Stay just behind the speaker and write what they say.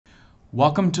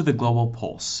Welcome to the Global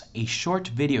Pulse, a short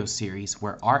video series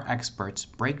where our experts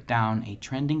break down a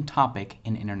trending topic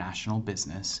in international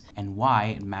business and why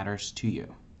it matters to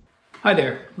you. Hi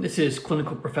there, this is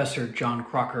Clinical Professor Jon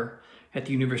Crocker at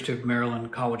the University of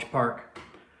Maryland, College Park.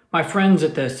 My friends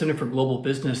at the Center for Global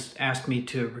Business asked me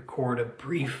to record a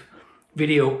brief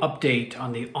video update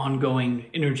on the ongoing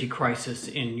energy crisis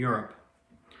in Europe.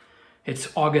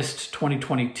 It's August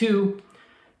 2022,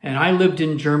 and I lived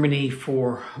in Germany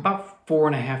for about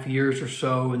 4.5 years or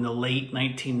so in the late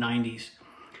 1990s.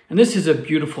 And this is a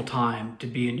beautiful time to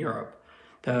be in Europe.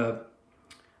 The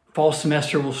fall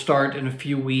semester will start in a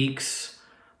few weeks.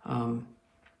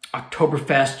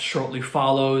 Oktoberfest shortly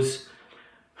follows.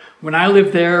 When I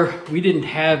lived there, we didn't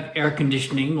have air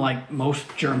conditioning like most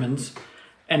Germans.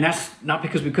 And that's not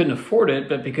because we couldn't afford it,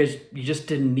 but because you just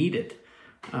didn't need it.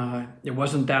 It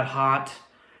wasn't that hot,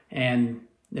 and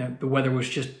the weather was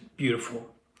just beautiful.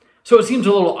 So it seems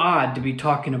a little odd to be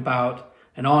talking about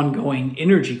an ongoing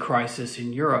energy crisis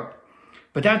in Europe.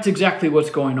 But that's exactly what's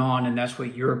going on, and that's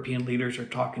what European leaders are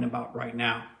talking about right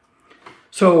now.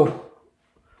 So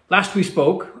last we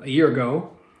spoke, a year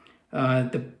ago,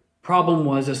 the problem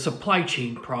was a supply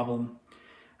chain problem,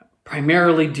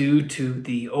 primarily due to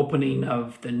the opening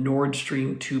of the Nord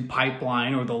Stream 2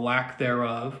 pipeline, or the lack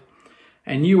thereof,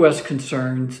 and U.S.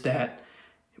 concerns that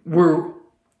were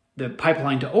the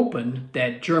pipeline to open,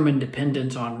 that German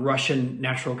dependence on Russian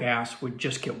natural gas would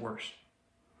just get worse.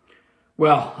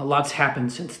 Well, a lot's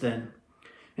happened since then.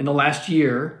 In the last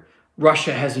year,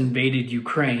 Russia has invaded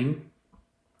Ukraine,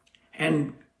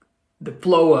 and the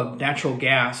flow of natural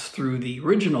gas through the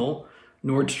original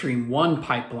Nord Stream 1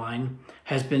 pipeline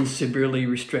has been severely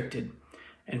restricted.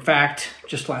 In fact,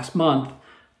 just last month,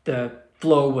 the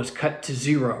flow was cut to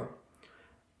zero.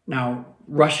 Now,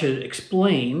 Russia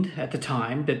explained at the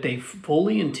time that they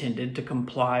fully intended to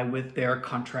comply with their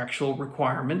contractual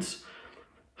requirements.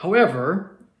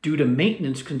 However, due to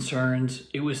maintenance concerns,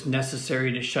 it was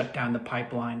necessary to shut down the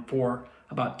pipeline for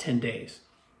about 10 days.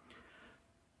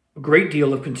 A great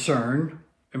deal of concern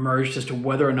emerged as to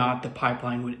whether or not the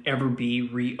pipeline would ever be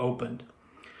reopened.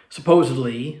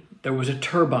 Supposedly, there was a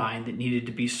turbine that needed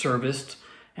to be serviced,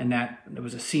 and that there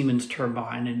was a Siemens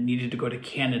turbine and needed to go to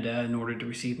Canada in order to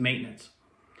receive maintenance.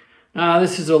 Now,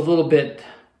 this is a little bit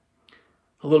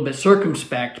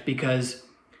circumspect because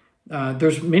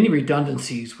there's many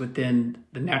redundancies within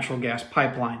the natural gas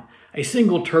pipeline. A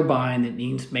single turbine that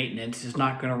needs maintenance is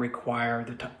not going to require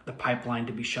the pipeline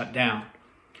to be shut down.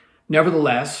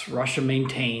 Nevertheless, Russia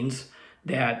maintains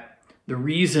that the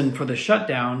reason for the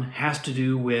shutdown has to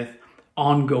do with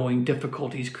ongoing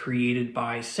difficulties created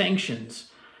by sanctions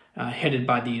headed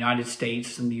by the United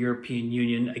States and the European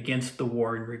Union against the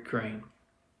war in Ukraine.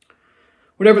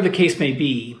 Whatever the case may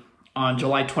be, on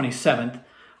July 27th,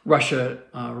 Russia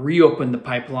reopened the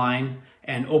pipeline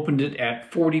and opened it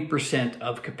at 40%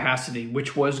 of capacity,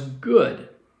 which was good.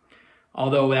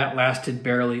 Although that lasted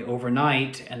barely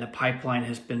overnight, and the pipeline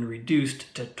has been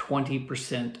reduced to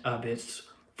 20% of its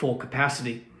full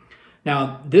capacity.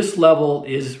 Now, this level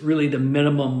is really the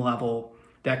minimum level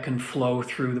that can flow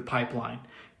through the pipeline.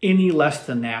 Any less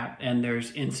than that, and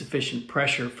there's insufficient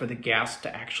pressure for the gas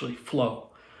to actually flow.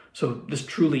 So this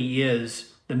truly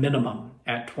is the minimum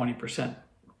at 20%.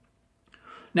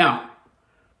 Now,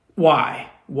 why?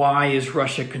 Why is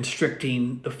Russia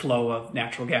constricting the flow of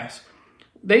natural gas?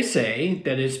 They say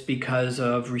that it's because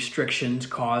of restrictions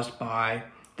caused by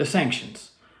the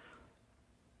sanctions.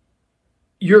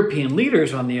 European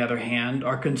leaders, on the other hand,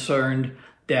 are concerned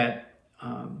that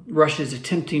Russia is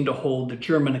attempting to hold the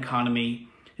German economy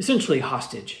essentially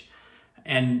hostage.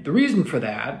 And the reason for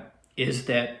that is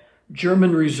that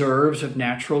German reserves of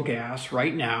natural gas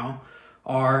right now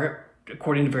are,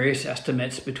 according to various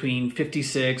estimates, between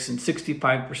 56 and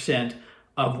 65%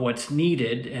 of what's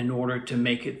needed in order to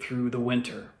make it through the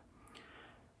winter.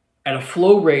 At a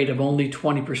flow rate of only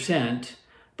 20%,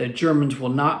 the Germans will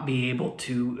not be able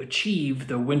to achieve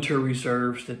the winter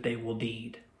reserves that they will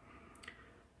need.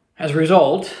 As a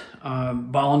result,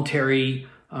 voluntary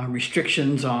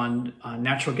restrictions on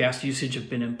natural gas usage have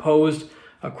been imposed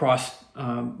across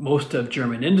most of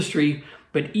German industry,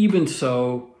 but even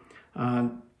so,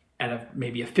 at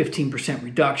maybe a 15%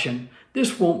 reduction,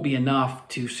 this won't be enough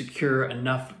to secure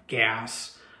enough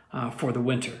gas for the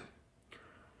winter.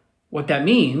 What that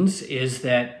means is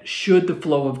that should the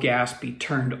flow of gas be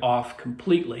turned off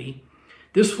completely,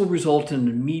 this will result in an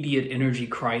immediate energy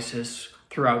crisis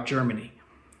throughout Germany.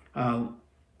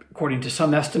 According to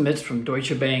some estimates from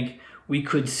Deutsche Bank, we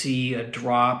could see a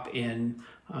drop in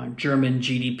German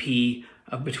GDP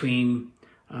of between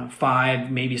 5,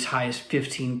 maybe as high as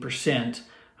 15%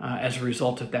 as a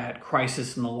result of that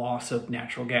crisis and the loss of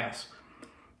natural gas.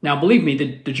 Now, believe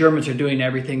me, the Germans are doing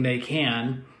everything they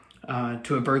can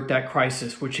to avert that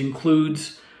crisis, which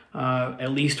includes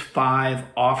at least 5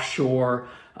 offshore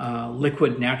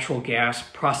liquid natural gas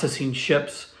processing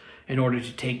ships in order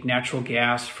to take natural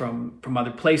gas from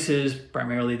other places,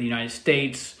 primarily the United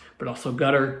States, but also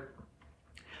Qatar,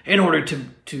 in order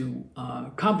to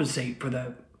compensate for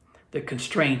the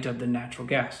constraint of the natural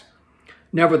gas.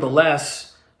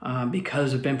 Nevertheless,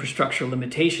 because of infrastructure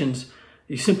limitations,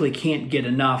 you simply can't get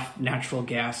enough natural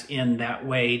gas in that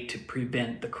way to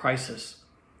prevent the crisis.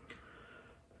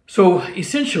 So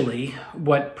essentially,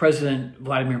 what President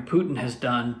Vladimir Putin has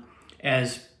done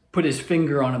is put his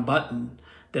finger on a button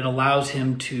that allows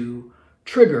him to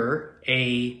trigger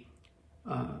a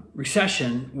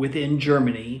recession within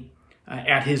Germany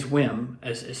at his whim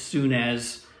as soon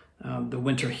as the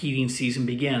winter heating season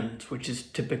begins, which is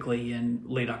typically in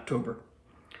late October.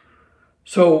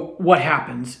 So what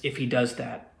happens if he does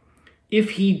that?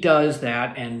 If he does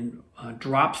that and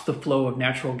drops the flow of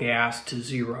natural gas to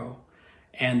zero,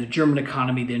 and the German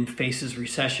economy then faces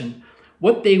recession,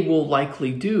 what they will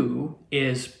likely do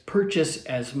is purchase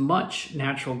as much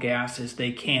natural gas as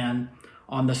they can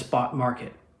on the spot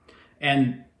market.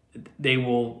 And they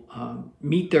will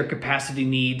meet their capacity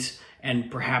needs and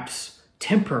perhaps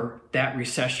temper that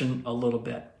recession a little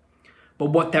bit.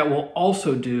 But what that will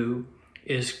also do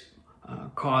is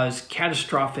cause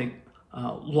catastrophic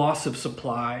loss of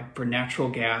supply for natural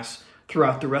gas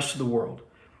throughout the rest of the world.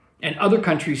 And other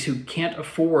countries who can't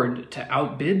afford to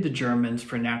outbid the Germans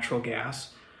for natural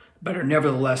gas, but are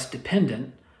nevertheless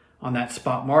dependent on that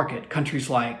spot market, countries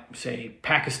like, say,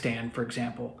 Pakistan, for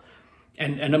example,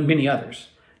 and many others,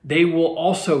 they will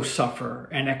also suffer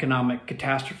an economic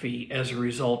catastrophe as a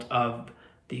result of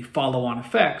the follow-on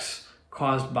effects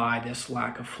caused by this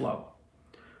lack of flow.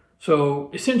 So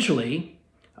essentially,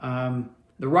 the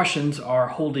Russians are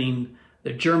holding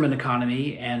the German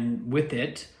economy, and with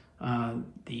it,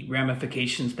 the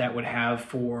ramifications that would have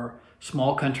for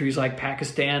small countries like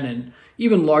Pakistan and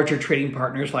even larger trading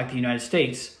partners like the United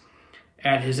States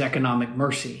at his economic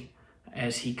mercy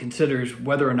as he considers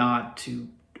whether or not to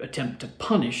attempt to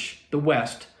punish the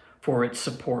West for its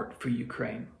support for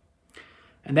Ukraine.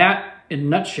 And that, in a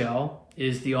nutshell,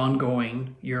 is the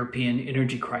ongoing European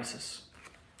energy crisis.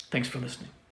 Thanks for listening.